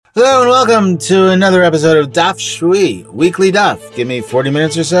Hello and welcome to another episode of Daf Shvui, Weekly Daf. Give me 40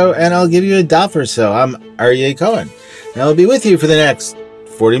 minutes or so and I'll give you a Daf or so. I'm Aryeh Cohen and I'll be with you for the next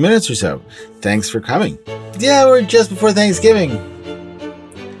 40 minutes or so. Thanks for coming. Yeah, we're just before Thanksgiving.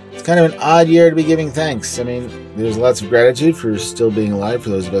 It's kind of an odd year to be giving thanks. I mean, there's lots of gratitude for still being alive for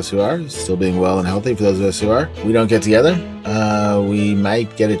those of us who are, still being well and healthy for those of us who are. We don't get together. We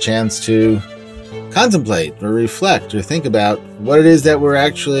might get a chance to contemplate or reflect or think about what it is that we're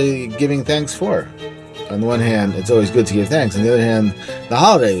actually giving thanks for. On the one hand, it's always good to give thanks. On the other hand, the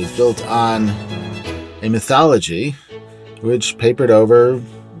holiday was built on a mythology which papered over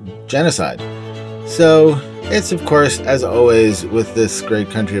genocide. So it's, of course, as always, with this great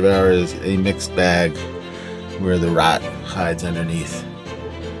country of ours, a mixed bag where the rot hides underneath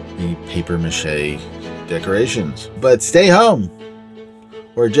the papier-mâché decorations. But stay home,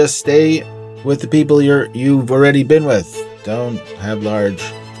 or just stay with the people you've already been with. Don't have large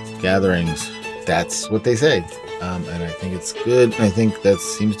gatherings. That's what they say. And I think it's good. I think that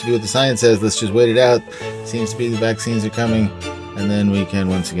seems to be what the science says. Let's just wait it out. Seems to be the vaccines are coming. And then we can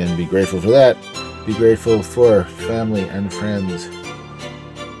once again be grateful for that. Be grateful for family and friends.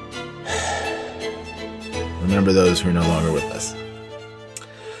 Remember those who are no longer with us.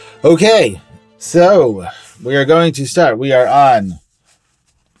 Okay, so we are going to start. We are on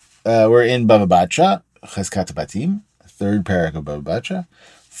we're in Bava Batra, Cheskat Batim, third parak of Bava Batra,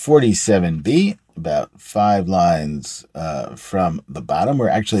 47b, about 5 lines from the bottom. We're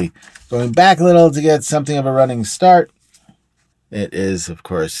actually going back a little to get something of a running start. It is, of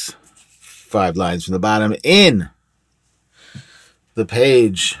course, 5 lines from the bottom in the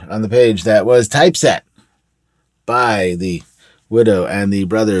page, on the page that was typeset by the widow and the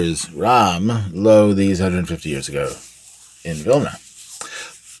brothers Ram, lo, these 150 years ago in Vilna.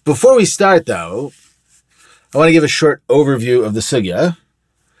 Before we start, though, I want to give a short overview of the sugya.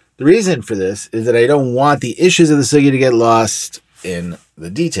 The reason for this is that I don't want the issues of the sugya to get lost in the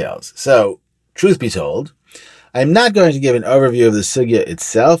details. So, truth be told, I'm not going to give an overview of the sugya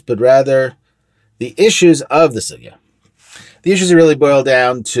itself, but rather the issues of the sugya. The issues really boil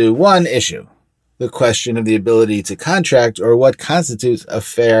down to one issue, the question of the ability to contract, or what constitutes a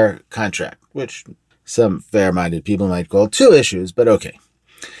fair contract, which some fair-minded people might call 2 issues, but okay.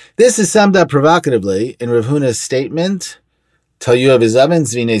 This is summed up provocatively in Rav Huna's statement, Tayu v'zaven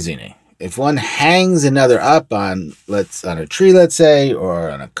zvine zvine. If one hangs another up on a tree, let's say,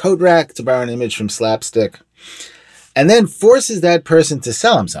 or on a coat rack, to borrow an image from Slapstick, and then forces that person to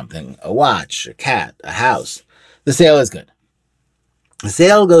sell him something, a watch, a cat, a house, the sale is good. The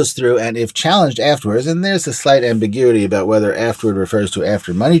sale goes through, and if challenged afterwards, and there's a slight ambiguity about whether afterward refers to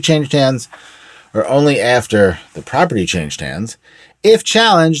after money changed hands or only after the property changed hands, if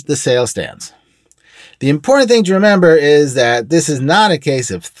challenged, the sale stands. The important thing to remember is that this is not a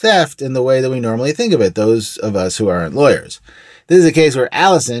case of theft in the way that we normally think of it, those of us who aren't lawyers. This is a case where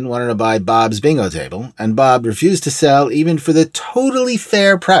Allison wanted to buy Bob's bingo table, and Bob refused to sell even for the totally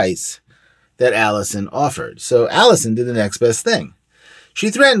fair price that Allison offered. So Allison did the next best thing. She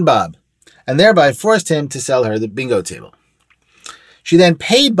threatened Bob, and thereby forced him to sell her the bingo table. She then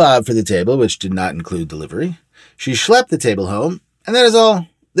paid Bob for the table, which did not include delivery. She schlepped the table home, and that is all.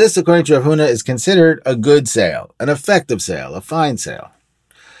 This, according to Rav Huna, is considered a good sale, an effective sale, a fine sale.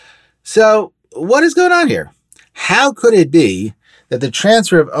 So, what is going on here? How could it be that the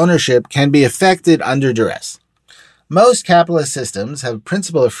transfer of ownership can be effected under duress? Most capitalist systems have a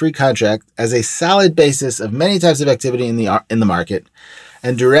principle of free contract as a solid basis of many types of activity in the market,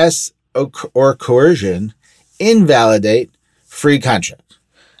 and duress or coercion invalidate free contract.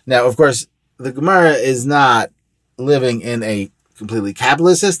 Now, of course, the Gemara is not living in a completely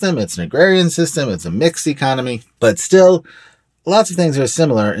capitalist system. It's an agrarian system. It's a mixed economy. But still, lots of things are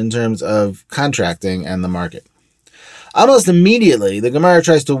similar in terms of contracting and the market. Almost immediately, the Gemara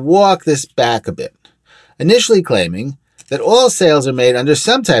tries to walk this back a bit, initially claiming that all sales are made under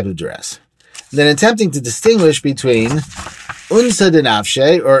some type of duress, then attempting to distinguish between unsa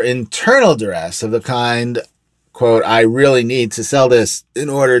denafshe, or internal duress of the kind, quote, I really need to sell this in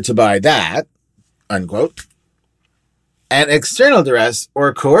order to buy that, unquote, and external duress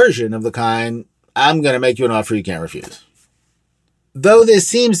or coercion of the kind, I'm going to make you an offer you can't refuse. Though this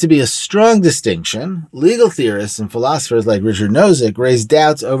seems to be a strong distinction, legal theorists and philosophers like Richard Nozick raise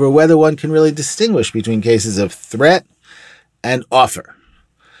doubts over whether one can really distinguish between cases of threat and offer.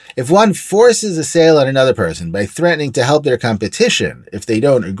 If one forces a sale on another person by threatening to help their competition if they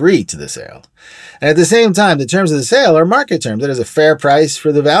don't agree to the sale, and at the same time the terms of the sale are market terms, that is a fair price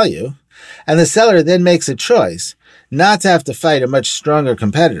for the value, and the seller then makes a choice not to have to fight a much stronger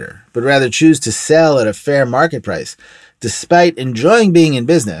competitor, but rather choose to sell at a fair market price, despite enjoying being in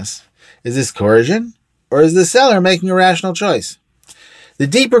business, is this coercion, or is the seller making a rational choice? The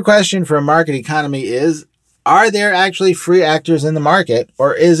deeper question for a market economy is, are there actually free actors in the market,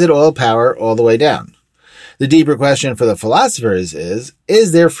 or is it all power all the way down? The deeper question for the philosophers is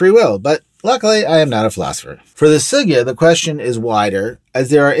there free will? But luckily, I am not a philosopher. For the sugya, the question is wider,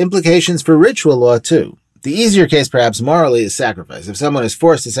 as there are implications for ritual law too. The easier case, perhaps morally, is sacrifice. If someone is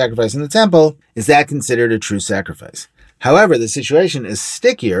forced to sacrifice in the temple, is that considered a true sacrifice? However, the situation is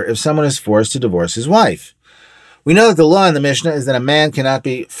stickier if someone is forced to divorce his wife. We know that the law in the Mishnah is that a man cannot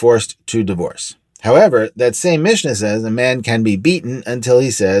be forced to divorce. However, that same Mishnah says a man can be beaten until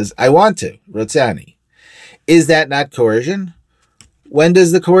he says, I want to, rotzani. Is that not coercion? When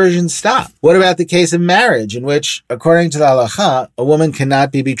does the coercion stop? What about the case of marriage, in which, according to the halacha, a woman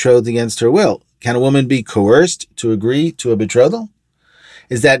cannot be betrothed against her will? Can a woman be coerced to agree to a betrothal?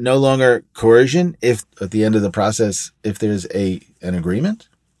 Is that no longer coercion if, at the end of the process, if there's an agreement?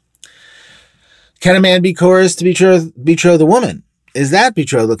 Can a man be coerced to betroth a woman? Is that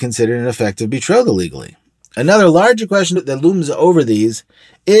betrothal considered an effective betrothal legally? Another larger question that looms over these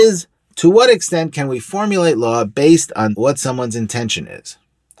is, to what extent can we formulate law based on what someone's intention is?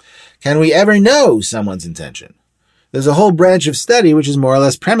 Can we ever know someone's intention? There's a whole branch of study which is more or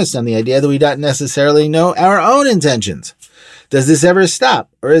less premised on the idea that we don't necessarily know our own intentions. Does this ever stop,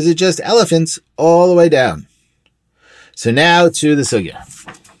 or is it just elephants all the way down? So now to the sugya.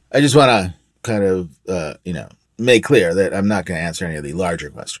 I just want to kind of, make clear that I'm not going to answer any of the larger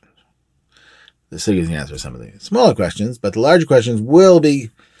questions. The sugya is going to answer some of the smaller questions, but the larger questions will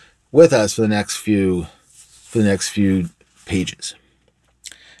be with us for the next few pages,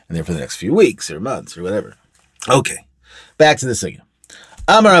 and then for the next few weeks or months or whatever. Okay, back to the sugya.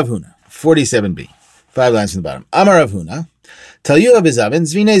 Amar Rav Huna, 47b, 5 lines from the bottom. Amar Rav Huna, Tal Yuav Izavin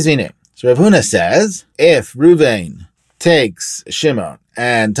Zvine Zvine. So Rav Huna says, if Ruvain takes Shimon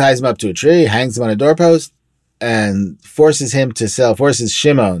and ties him up to a tree, hangs him on a doorpost, and forces Shimon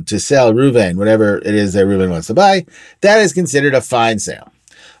to sell Ruvain whatever it is that Ruvain wants to buy, that is considered a fine sale.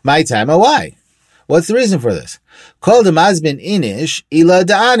 My time, why? What's the reason for this? Kol de mazbin inish ila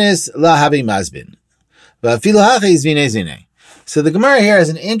da'anis la havi mazbin. Va'afilu hachi zvine zvine. So the Gemara here has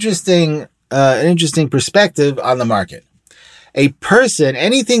an interesting perspective on the market. A person,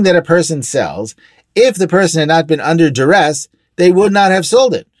 anything that a person sells, if the person had not been under duress, they would not have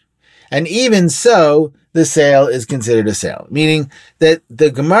sold it. And even so, the sale is considered a sale. Meaning that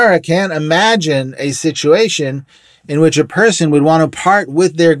the Gemara can't imagine a situation in which a person would want to part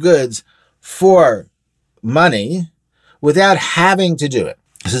with their goods for money without having to do it.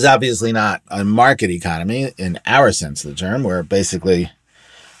 This is obviously not a market economy in our sense of the term, where basically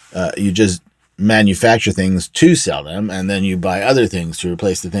you just manufacture things to sell them, and then you buy other things to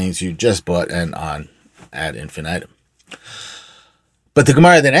replace the things you just bought, and on ad infinitum. But the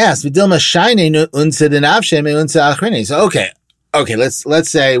Gemara then asks, so okay, let's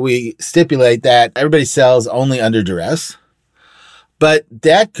say we stipulate that everybody sells only under duress, but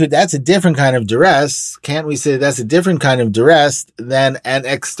that's a different kind of duress. Can't we say that's a different kind of duress than an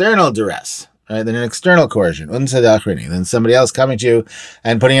external duress, right? Than an external coercion, than somebody else coming to you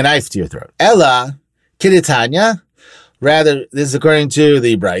and putting a knife to your throat. Ella kiditanya. Rather, this is according to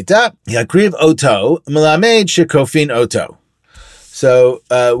the Braita. Yakriv oto melamed shekofin oto. So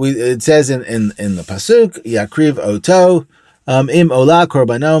it says in the pasuk, Yakriv oto im ola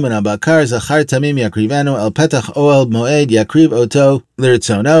korbano min abakar zachar tamim yakrivanu el petach oel moed yakriv oto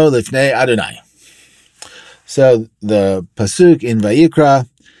lirtzono lifnei Adonai. So the pasuk in Vayikra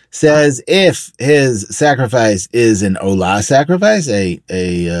says if his sacrifice is an olah sacrifice, a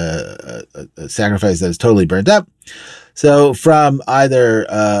sacrifice that is totally burnt up. So he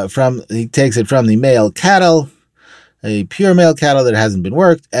takes it from the male cattle, a pure male cattle that hasn't been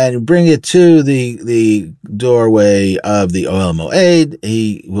worked, and bring it to the doorway of the Ohel Moed.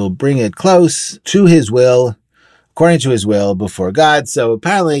 He will bring it close to his will, according to his will, before God. So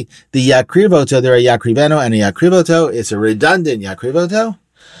apparently the Yakrivoto, there are Yakriveno and a Yakrivoto. It's a redundant Yakrivoto.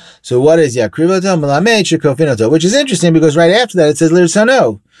 So what is Yakrivoto? Melamed Shekofinoto, which is interesting because right after that it says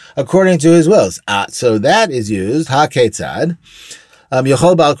Lirsono, according to his wills. So that is used, Ha-Ketzad.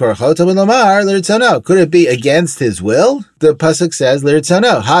 Yochol Bal Korchoto Lomar Lirtzono. Could it be against his will? The pasuk says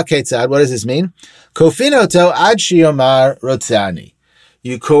Lirtzono. Ha-Ketzad. What does this mean? Kofinoto ad shiomar rotzani.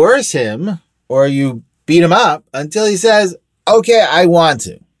 You coerce him or you beat him up until he says, "Okay, I want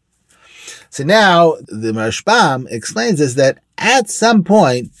to." So now the Rashbam explains this, that at some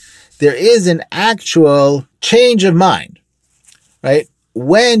point there is an actual change of mind, right?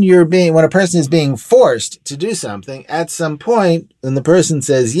 When a person is being forced to do something, at some point, when the person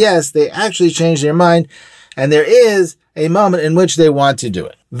says yes, they actually change their mind, and there is a moment in which they want to do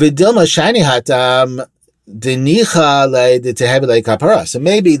it. V'dilma shani hatam denicha le'tehev kapara. So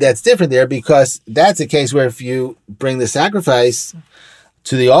maybe that's different there because that's a case where if you bring the sacrifice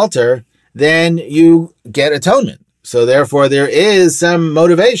to the altar, then you get atonement. So therefore, there is some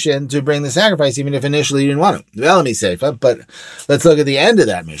motivation to bring the sacrifice, even if initially you didn't want to. But let's look at the end of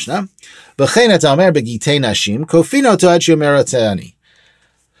that Mishnah.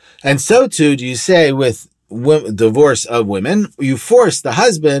 And so too do you say with divorce of women, you force the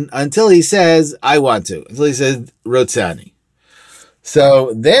husband until he says, I want to, until he says, rotzani.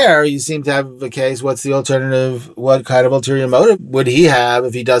 So there you seem to have a case. What's the alternative? What kind of ulterior motive would he have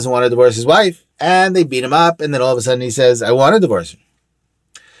if he doesn't want to divorce his wife? And they beat him up, and then all of a sudden he says, I want to divorce her.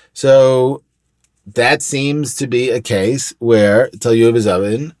 So that seems to be a case where Tel Yuv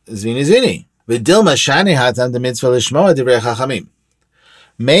Zavin Zvini Zvini. V'dilma shani hatam the mitzvah lishmoa divrei chachamim.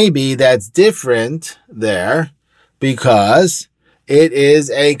 Maybe that's different there because it is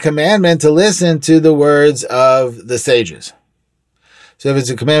a commandment to listen to the words of the sages. So if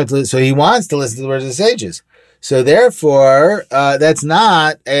it's a commandment, so he wants to listen to the words of the sages. So therefore, that's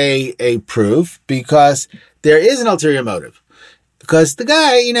not a proof because there is an ulterior motive. Because the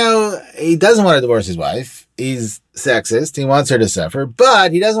guy, he doesn't want to divorce his wife. He's sexist. He wants her to suffer,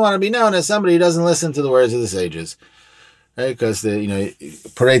 but he doesn't want to be known as somebody who doesn't listen to the words of the sages. Right? Because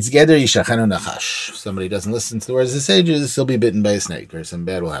parades together, yishachanu nachash. Somebody doesn't listen to the words of the sages, he'll be bitten by a snake or something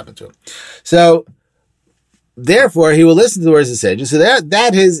bad will happen to him. So therefore, he will listen to the words of the sages. So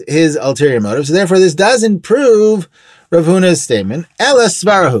that is his ulterior motive. So therefore, this doesn't prove Rav Huna's statement. Ela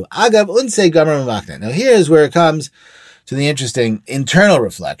svarahu agav unse gamar mamakne. Now here's where it comes to the interesting internal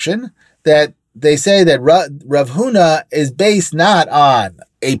reflection that they say that Rav Huna is based not on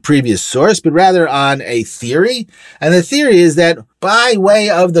a previous source, but rather on a theory. And the theory is that by way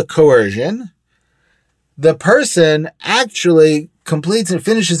of the coercion, the person actually completes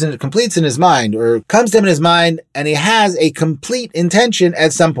in his mind, or comes to him in his mind, and he has a complete intention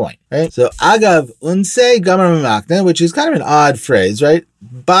at some point, right? So, agav unse gamar mamakne, which is kind of an odd phrase, right?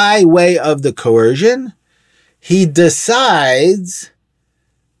 By way of the coercion, he decides,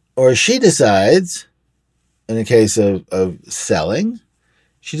 or she decides, in the case of selling,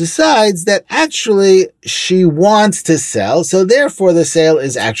 she decides that actually she wants to sell, so therefore the sale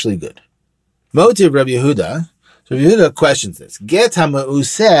is actually good. Motiv Rabbi Yehuda. So Rabbi Yehuda questions this. Get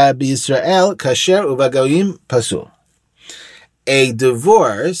ha'ma'useh b'Yisrael kasher uvagoyim pasul. A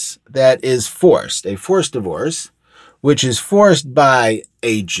divorce that is forced, a forced divorce, which is forced by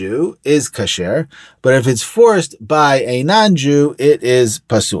a Jew, is kasher, but if it's forced by a non-Jew, it is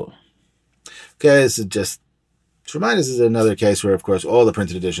pasul. Okay, this is just to remind us, this is another case where, of course, all the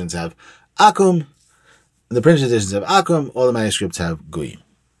printed editions have akum. The printed editions have akum, all the manuscripts have guyim.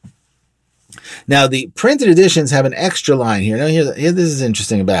 Now, the printed editions have an extra line here. Now, here this is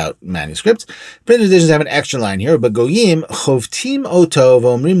interesting about manuscripts. Printed editions have an extra line here, but goyim chovtim oto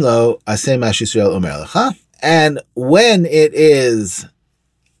v'omrim lo aseh ma Yisrael omer lecha. And when it is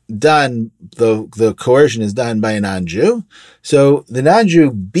done, the coercion is done by a non-Jew. So the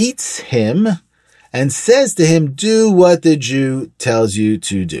non-Jew beats him and says to him, do what the Jew tells you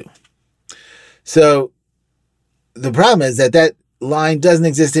to do. So the problem is that line doesn't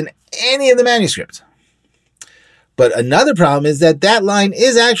exist in any of the manuscripts. But another problem is that line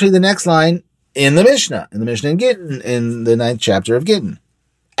is actually the next line in the Mishnah in Gittin, in the 9th chapter of Gittin.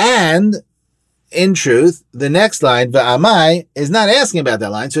 And in truth, the next line, V'amai, is not asking about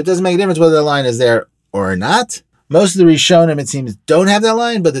that line, so it doesn't make a difference whether the line is there or not. Most of the Rishonim, it seems, don't have that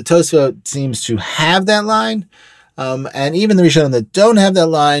line, but the Tosfot seems to have that line. And even the Rishonim that don't have that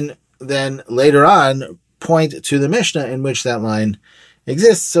line, then later on point to the Mishnah in which that line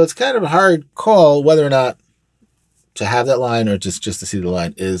exists. So it's kind of a hard call whether or not to have that line or just to see the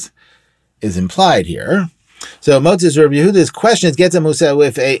line is implied here. So Motzis Rabbi Yehuda's question is, get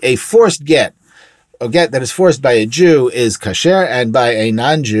if a forced get, a get that is forced by a Jew is kasher and by a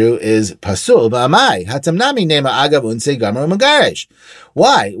non-Jew is pasul.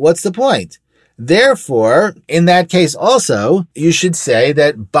 Why? What's the point? Therefore, in that case also, you should say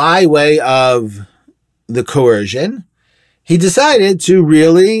that by way of the coercion, he decided to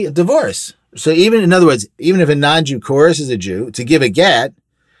really divorce. So in other words, even if a non-Jew coerces a Jew to give a get,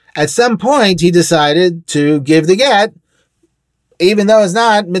 at some point he decided to give the get, even though it's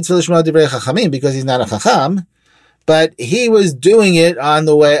not mitzvah l'shmo divrei chachamim, because he's not a chacham, but he was doing it at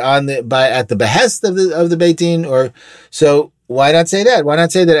the behest of the Beit Din, or so. Why not say that? Why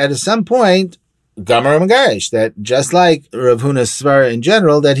not say that at some point, Gamar Megarish, that just like Rav Huna's svara in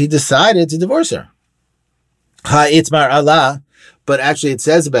general, that he decided to divorce her. Ha itzmar Allah, but actually it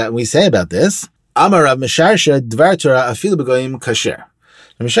says we say about this, Amar Rav Misharsha Dvar Torah Afilu B'Goyim Kasher.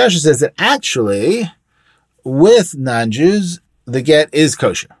 Rav Misharsha says that actually, with non-Jews, the get is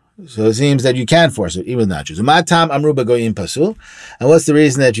kosher. So it seems that you can force it, even with non-Jews. Matam Amru B'Goyim Pasul. And what's the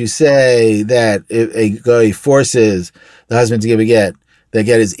reason that you say that if a goy forces the husband to give a get, the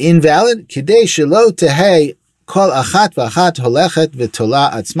get is invalid? Kidei shelo tehei kol achat v'achat holechet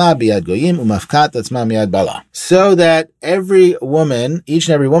v'tola atzma biyad goyim umafkat atzma miyad bala. So that every woman, each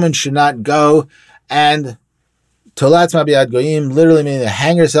and every woman, should not go and tola atzma biyad goyim, literally meaning to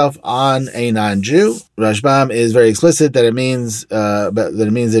hang herself on a non-Jew. Rashbam is very explicit that it means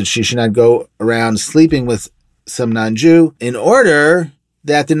that she should not go around sleeping with some non-Jew, in order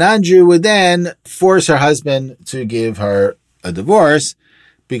that the non-Jew would then force her husband to give her a divorce,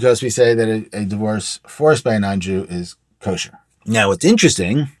 because we say that a divorce forced by a non-Jew is kosher. Now, what's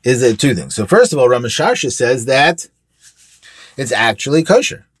interesting is that two things. So first of all, Rav Misharsha says that it's actually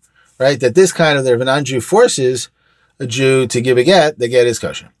kosher, right? That this kind of, if a non-Jew forces a Jew to give a get, the get is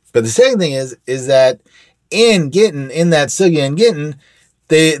kosher. But the second thing is that in Gittin, in that sugya in Gittin,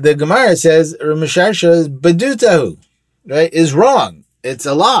 the Gemara says Rav Misharsha's badutahu, right, is wrong. It's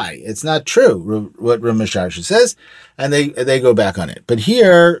a lie. It's not true, what Rav Misharsha says, and they go back on it. But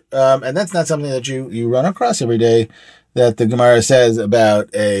here, and that's not something that you run across every day, that the Gemara says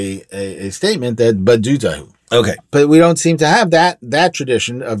about a statement that badutahu. Okay, but we don't seem to have that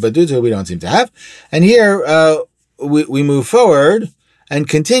tradition of badutahu. We don't seem to have, and here we move forward and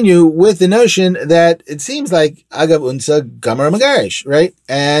continue with the notion that it seems like agav unsa gamar magarish, right?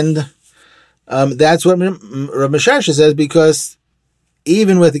 And that's what Rav Misharsha says, because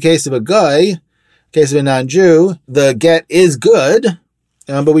even with the case of a guy, case of a non-Jew, the get is good,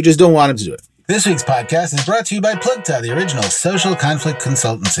 but we just don't want him to do it. This week's podcast is brought to you by Plugta, the original social conflict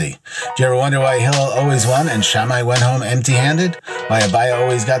consultancy. Do you ever wonder why Hillel always won and Shammai went home empty-handed? Why Abaya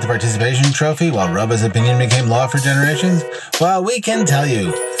always got the participation trophy while Rabba's opinion became law for generations? Well, we can tell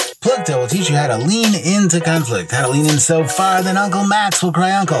you. Plugta will teach you how to lean into conflict, how to lean in so far that Uncle Max will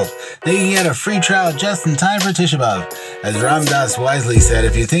cry uncle. Then you can get a free trial just in time for Tisha B'Av. As Ram Dass wisely said,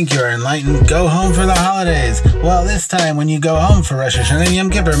 if you think you are enlightened, go home for the holidays. Well, this time when you go home for Rosh Hashanah and Yom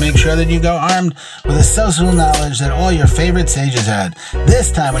Kippur, make sure that you go armed with the social knowledge that all your favorite sages had.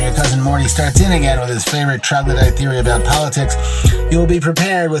 This time when your cousin Morty starts in again with his favorite troglodyte theory about politics, you will be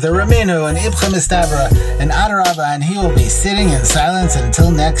prepared with a Ramenu, an Ibcha Mistabra, an Adarabba, and he will be sitting in silence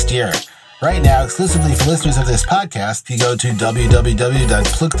until next year. Right now, exclusively for listeners of this podcast, if you go to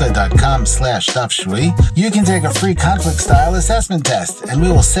www.plukta.com/dafshui, you can take a free conflict-style assessment test, and we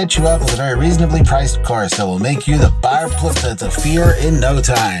will set you up with a very reasonably priced course that will make you the bar plukta to fear in no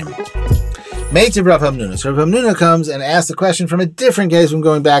time. Meitiv Rav Hamnuna. So Rav Hamnuna comes and asks a question from a different case from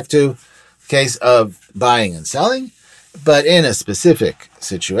going back to the case of buying and selling, but in a specific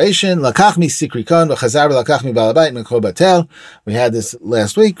situation. Lakach mi sikrikon v'chazar v'lakach mi balabait mikro batel. We had this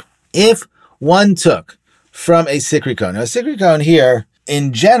last week. If one took from a sikrikon, now a sikrikon here,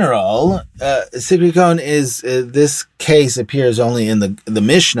 in general, sikrikon is, this case appears only in the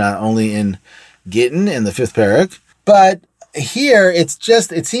Mishnah, only in Gittin, in the 5th parak, but here it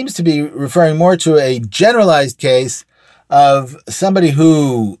seems to be referring more to a generalized case of somebody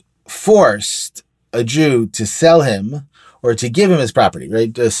who forced a Jew to sell him or to give him his property,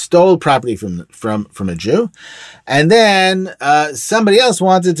 right? Stole property from a Jew, and then somebody else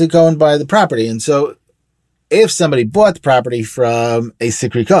wanted to go and buy the property. And so if somebody bought the property from a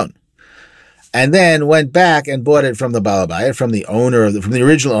sikrikon and then went back and bought it from the balabaya, from the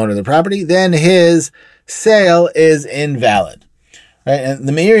original owner of the property, then his sale is invalid. Right? And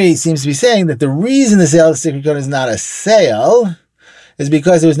the Meiri seems to be saying that the reason the sale of sikrikon is not a sale is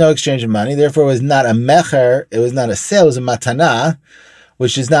because there was no exchange of money. Therefore, it was not a mecher, it was not a sale, it was a matana,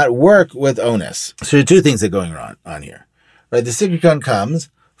 which does not work with onus. So there are two things that are going on here. Right? The sikrikon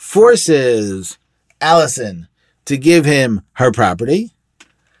comes, forces Allison to give him her property,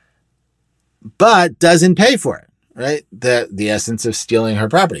 but doesn't pay for it. Right? The essence of stealing her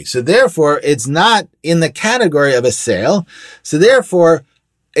property. So therefore, it's not in the category of a sale. So therefore,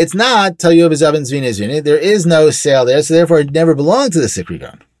 it's not Talyuv Zavin Zvini. There is no sale there, so therefore it never belonged to the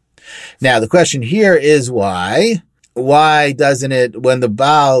sikrikon. Now the question here is why? Why doesn't it,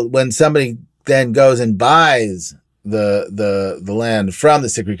 when somebody then goes and buys the land from the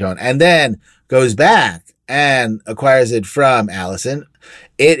sikrikon and then goes back and acquires it from Allison,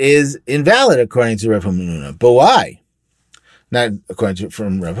 it is invalid according to Rav Hamnuna. But why? Not according to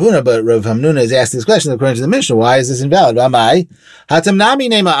from Rav Huna, but Rav Hamnuna is asking this question according to the Mishnah. Why is this invalid?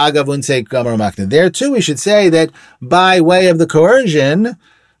 There too, we should say that by way of the coercion,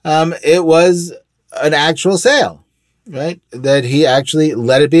 it was an actual sale, right? That he actually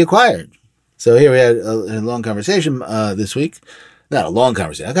let it be acquired. So here we had a long conversation this week. Not a long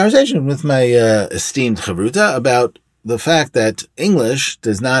conversation. A conversation with my esteemed chavruta about the fact that English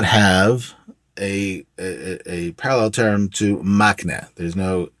does not have a parallel term to makna. There's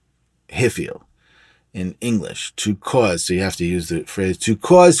no hifil in English, to cause. So you have to use the phrase to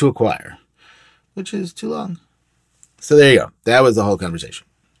cause to acquire, which is too long. So there you go. That was the whole conversation.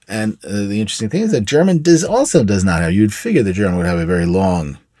 And the interesting thing is that German also does not have, you'd figure the German would have a very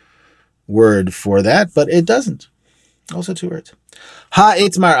long word for that, but it doesn't. Also 2 words.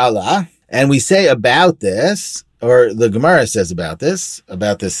 Ha-itmar Allah. And we say about this, or the Gemara says about this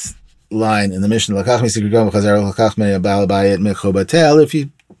line in the Mishnah, if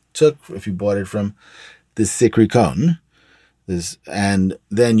you bought it from the Sikrikon, and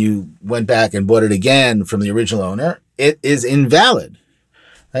then you went back and bought it again from the original owner, it is invalid.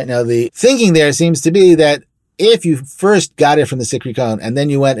 Right now, the thinking there seems to be that if you first got it from the Sikrikon and then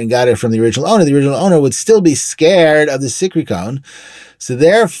you went and got it from the original owner would still be scared of the Sikrikon. So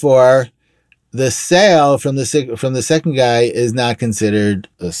therefore, the sale from the second guy is not considered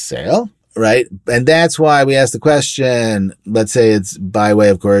a sale, right? And that's why we asked the question, let's say it's by way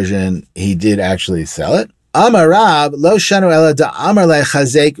of coercion, he did actually sell it. Amar Rab, lo shanu ela da amar le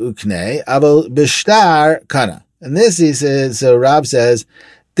chazek ukne, abel bishtar kana. And this he says, so Rab says,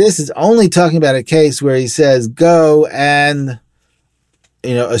 this is only talking about a case where he says, go and,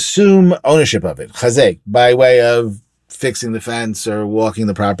 assume ownership of it. Chazek, by way of fixing the fence or walking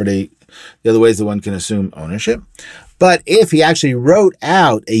the property, the other ways that one can assume ownership. But if he actually wrote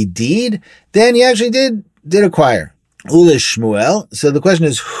out a deed, then he actually did acquire. Ula Shmuel. So the question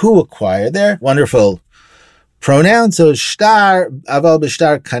is, who acquired there? Wonderful pronoun. So shtar, aval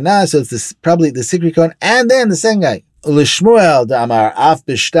b'shtar kana. So it's probably the Sikrikon and then the second guy. Ula Shmuel da'amar af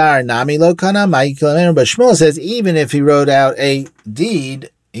b'shtar nami lo kana ma'i kilometer. But Shmuel says even if he wrote out a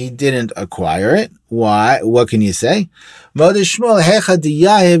deed, he didn't acquire it. Why? What can you say? Shmuel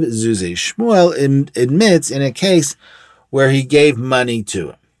admits in a case where he gave money to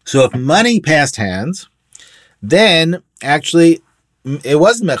him. So if money passed hands, then actually it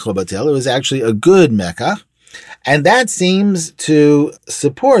wasn't mechol batel, it was actually a good mekach. And that seems to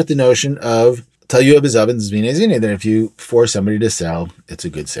support the notion of talyu b'zavan zvine zvine, that if you force somebody to sell, it's a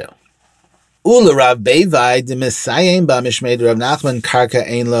good sale. Ula Rav Bevai de Messiah ba Mishmei Rav Nachman karka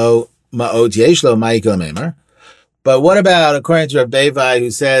ein lo ma'ot yesh lo ma'ikol meimar. But what about, according to Rav Bevai,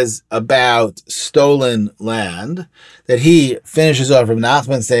 who says about stolen land, that he finishes off Rav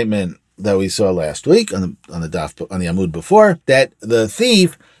Nachman's statement that we saw last week on the Amud before, that the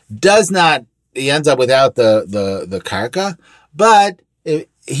thief he ends up without the karka, but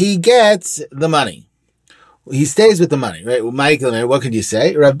he gets the money. He stays with the money, right? What could you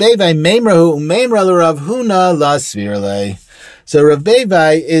say? Rav Bevai meimrahu meimra Rav Huna la svirle. So Rav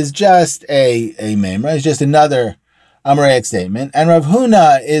Bevai is just a meimra, is just another Amoraic statement, and Rav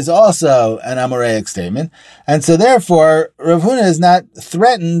Huna is also an Amoraic statement, and so therefore Rav Huna is not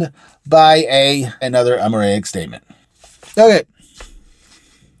threatened by another Amoraic statement. Okay,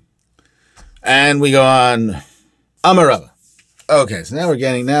 and we go on Amar Rava. Okay, so now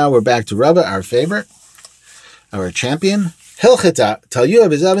we're back to Rava, our favorite, our champion. Hilchita talyu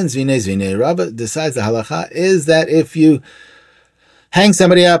b'zavan zvine zvine. Rava decides the halacha is that if you hang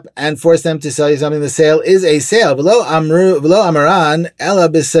somebody up and force them to sell you something, the sale is a sale. V'lo amaran ela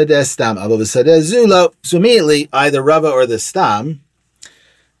b'sadeh stam, abo b'sadeh zulo. So immediately, either Rava or the stam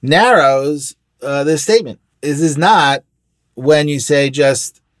narrows the statement. This is not when you say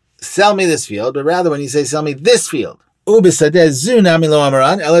just sell me this field, but rather when you say sell me this field. U b'sadeh zu nami lo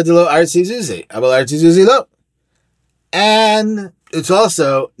amaran ela delo artzi zuzi, abo artzi zuzi lo. And it's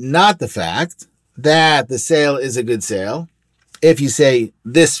also not the fact that the sale is a good sale if you say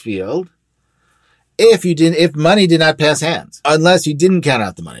this field, if money did not pass hands, unless you didn't count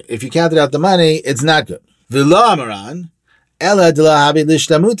out the money. If you counted out the money, it's not good. V'lo amaran, ela de la habi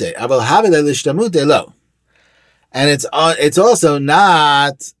lishtamute, aval habi lishtamute lo. And it's also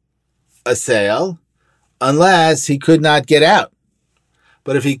not a sale unless he could not get out.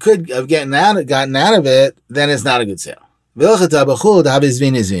 But if he could have gotten out of it, then it's not a good sale. And the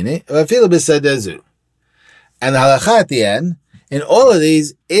halacha at the end, in all of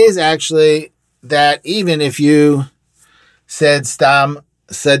these, is actually that even if you said stam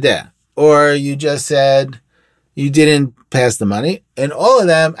sadeh, or you just said you didn't pass the money, in all of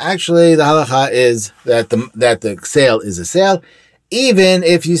them, actually the halacha is that the sale is a sale, even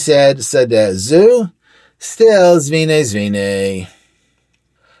if you said sadeh zu, still zvine zvine.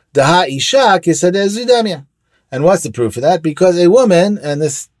 Daha isha kisadeh zu damya. And what's the proof of that? Because a woman, and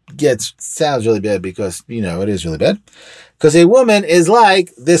this sounds really bad because, it is really bad, because a woman is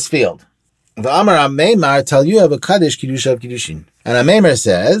like this field. V'amar Ameimar tell you have a kaddish kiddusha of kiddushin. And Ameimar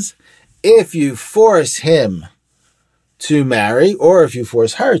says, if you force him to marry, or if you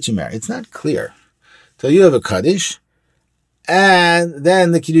force her to marry, it's not clear. So you have a kaddish, and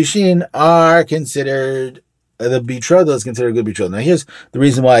then the kiddushin are considered, the betrothal is considered a good betrothal. Now here's the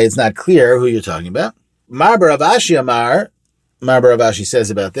reason why it's not clear who you're talking about. Mar bar Avashi says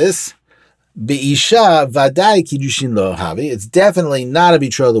about this, Be'isha vadai kiddushin lo havi. It's definitely not a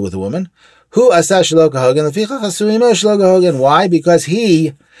betrothal with a woman. Hu asa shelo kahogen lefichach asu imo shelo kahogen. Why? Because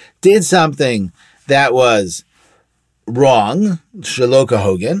he did something that was wrong, shelo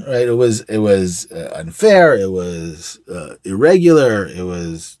kahogen, right? It was unfair. It was irregular. It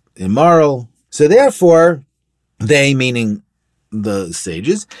was immoral. So therefore, they, meaning the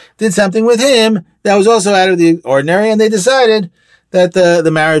sages, did something with him that was also out of the ordinary, and they decided that the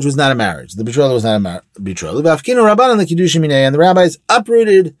marriage was not a marriage. The betrothal was not a betrothal. And the rabbis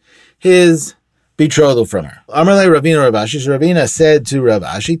uprooted his betrothal from her. Amarle Ravina Ravashi. So Ravina said to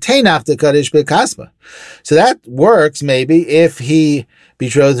Ravashi, Teinaf the Kaddish Bekaspa. So that works maybe if he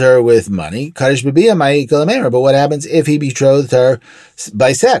betrothed her with money. Kaddish Bebia Mai Kalamer. But what happens if he betrothed her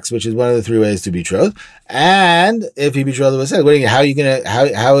by sex, which is one of the three ways to betroth? And if he betrothed her with sex, how are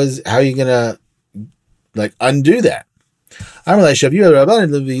you gonna like undo that? So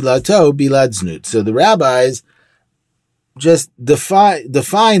the rabbis just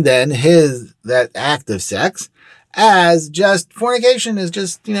define then that act of sex as just fornication, is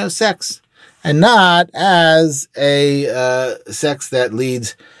just sex, and not as a sex that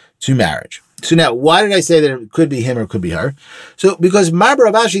leads to marriage. So now, why did I say that it could be him or it could be her? So because Mar bar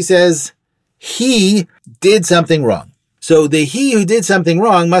Avashi says he did something wrong. So the he who did something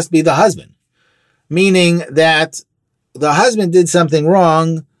wrong must be the husband, meaning that the husband did something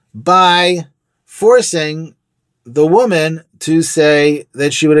wrong by forcing the woman to say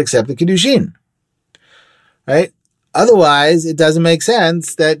that she would accept the kiddushin, right? Otherwise, it doesn't make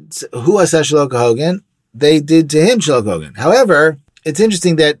sense that hu asa shelo kahogen, they did to him shelo kahogen. However, it's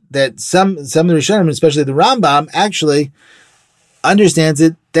interesting that some of the Rishonim, especially the Rambam, actually understands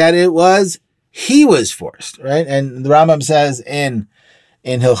it that it was he was forced, right? And the Rambam says in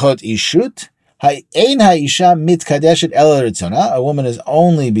Hilchot Ishut, Ha'ein ha'isha mitkadeshet el ritzona, a woman is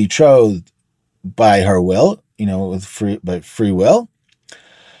only betrothed by her will, by free will,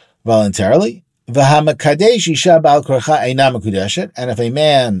 voluntarily. V'hamakadesh isha ba'al korcha eina mekudeshet, and if a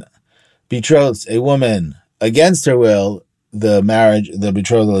man betroths a woman against her will, the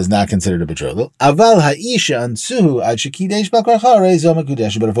betrothal is not considered a betrothal. Aval ha'isha ansuhu ad shekidesh ba'al korcha reizo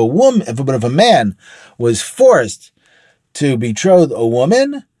mekudeshet. But if a man was forced to betroth a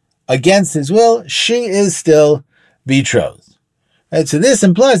woman against his will, she is still betrothed. Right, so this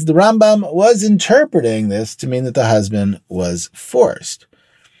implies the Rambam was interpreting this to mean that the husband was forced.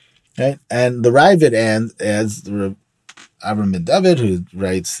 Right? And the Ravid adds Avram ben David, who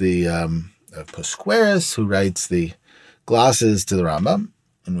writes the Posqueris, who writes the glosses to the Rambam,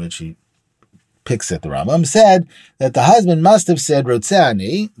 in which he picks at the Rambam, said that the husband must have said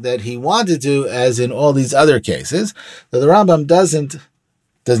Rotzani, that he wanted to, as in all these other cases. Though the Rambam does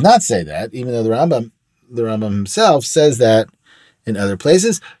not say that, even though the Rambam himself says that in other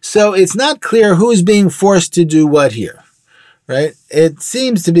places. So it's not clear who's being forced to do what here, right? It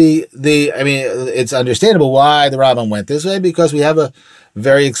seems to be it's understandable why the Rambam went this way, because we have a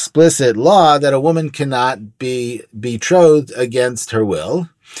very explicit law that a woman cannot be betrothed against her will.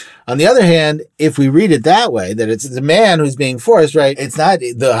 On the other hand, if we read it that way, that it's the man who's being forced, right? It's not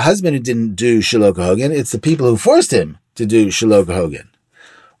the husband who didn't do shelo kahogen, it's the people who forced him to do shelo kahogen.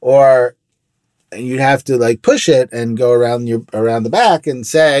 Or you'd have to push it and go around the back and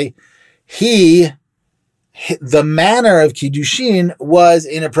say the manner of kiddushin was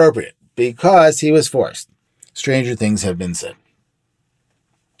inappropriate because he was forced. Stranger things have been said.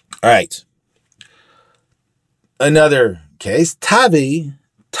 All right. Another case, Tavi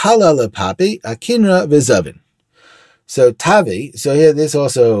tala lepapi akinra v'zavin. So Tavi, so here this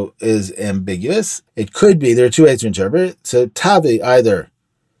also is ambiguous. It could be, there are two ways to interpret it. So Tavi either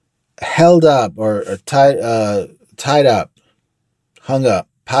held up or tied up, hung up,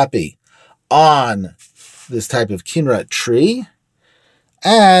 papi, on this type of kinra tree,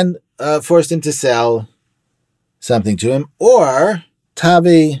 and forced him to sell something to him, or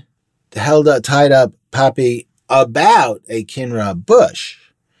Tavi held up, tied up papi about a kinra bush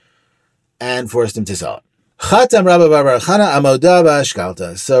and forced him to sell it. Chatam Rabba bar bar Chana amoda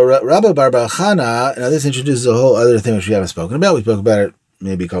ba'ashkalta. So Rabba bar bar Chana, now this introduces a whole other thing which we haven't spoken about. We spoke about it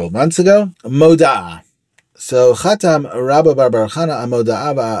maybe a couple of months ago. Moda. So Chatam Rabba bar bar Chana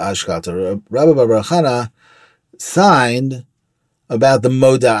amoda ba'ashkalta. Rabba bar bar Chana signed about the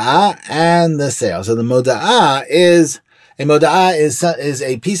moda'ah and the sale. So the moda'ah is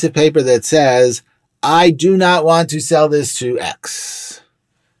a piece of paper that says, I do not want to sell this to X.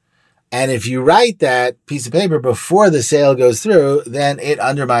 And if you write that piece of paper before the sale goes through, then it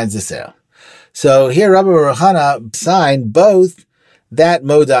undermines the sale. So here Rabbi Baruch Hana signed both that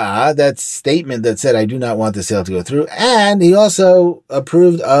moda'ah, that statement that said, I do not want the sale to go through, and he also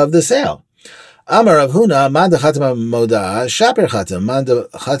approved of the sale. Amar Rav Huna, man dechatem moda'ah, shaper chatem, man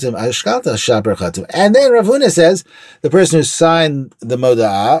dechatem ashkalta, shaper chatem. And then Rav Huna says, the person who signed the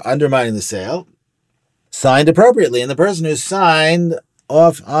moda'ah, undermining the sale, signed appropriately, and the person who signed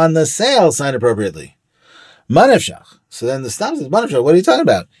off on the sale signed appropriately. Manefshach. So then the stop says, Manefshach, what are you talking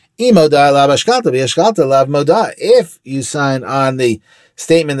about? If you sign on the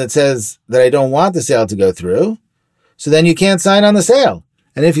statement that says that I don't want the sale to go through, so then you can't sign on the sale.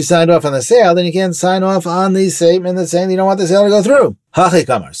 And if you signed off on the sale, then you can't sign off on the statement that's saying you don't want the sale to go through.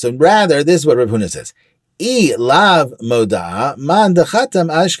 So rather, this is what Rav Huna says. If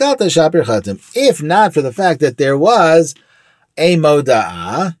not for the fact that there was a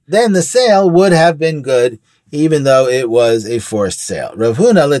moda'ah, then the sale would have been good, even though it was a forced sale. Rav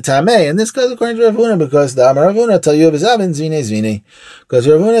Huna l'tamei, and this goes according to Rav Huna, because the Amar Rav Huna tell you b'zavin zvine zvine. Because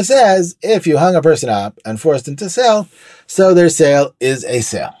Rav Huna says, if you hung a person up and forced them to sell, so their sale is a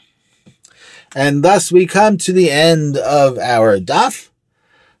sale. And thus we come to the end of our daf,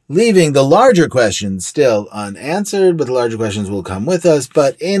 leaving the larger questions still unanswered, but the larger questions will come with us.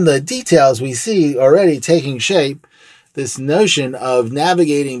 But in the details, we see already taking shape this notion of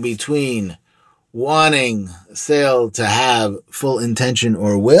navigating between wanting sale to have full intention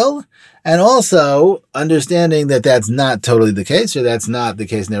or will, and also understanding that that's not totally the case, or that's not the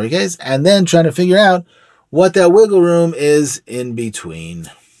case in every case, and then trying to figure out what that wiggle room is in between.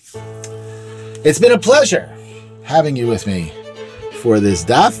 It's been a pleasure having you with me for this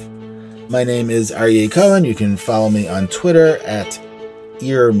daf. My name is Aryeh Cohen. You can follow me on Twitter at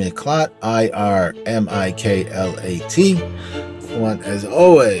irmiklat, IRMIKLAT. I want, as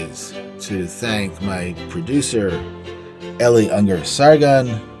always, to thank my producer, Eli Unger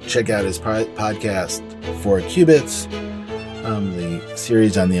Sargon. Check out his podcast, 4 Cubits. The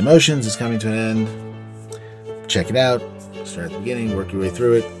series on the emotions is coming to an end. Check it out. Start at the beginning, work your way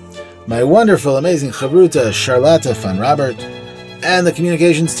through it. My wonderful, amazing chavruta, Charlotte Van Robert, and the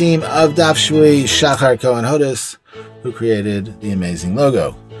communications team of Daf Shvui, Shachar Cohen Hodis, who created the amazing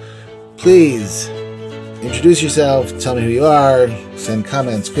logo. Please introduce yourself, tell me who you are, send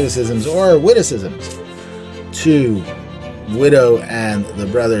comments, criticisms, or witticisms to Widow and the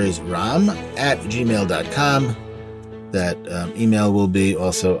Brothers Ram at gmail.com. That email will be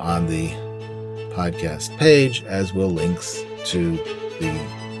also on the podcast page, as will links to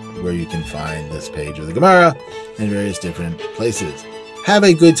where you can find this page of the Gemara in various different places. Have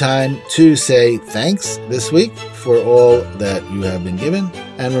a good time to say thanks this week for all that you have been given,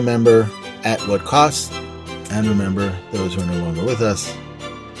 and remember, at what cost, and remember those who are no longer with us.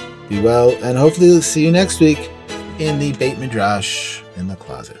 Be well, and hopefully we'll see you next week in the Beit Midrash in the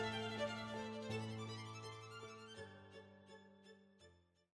closet.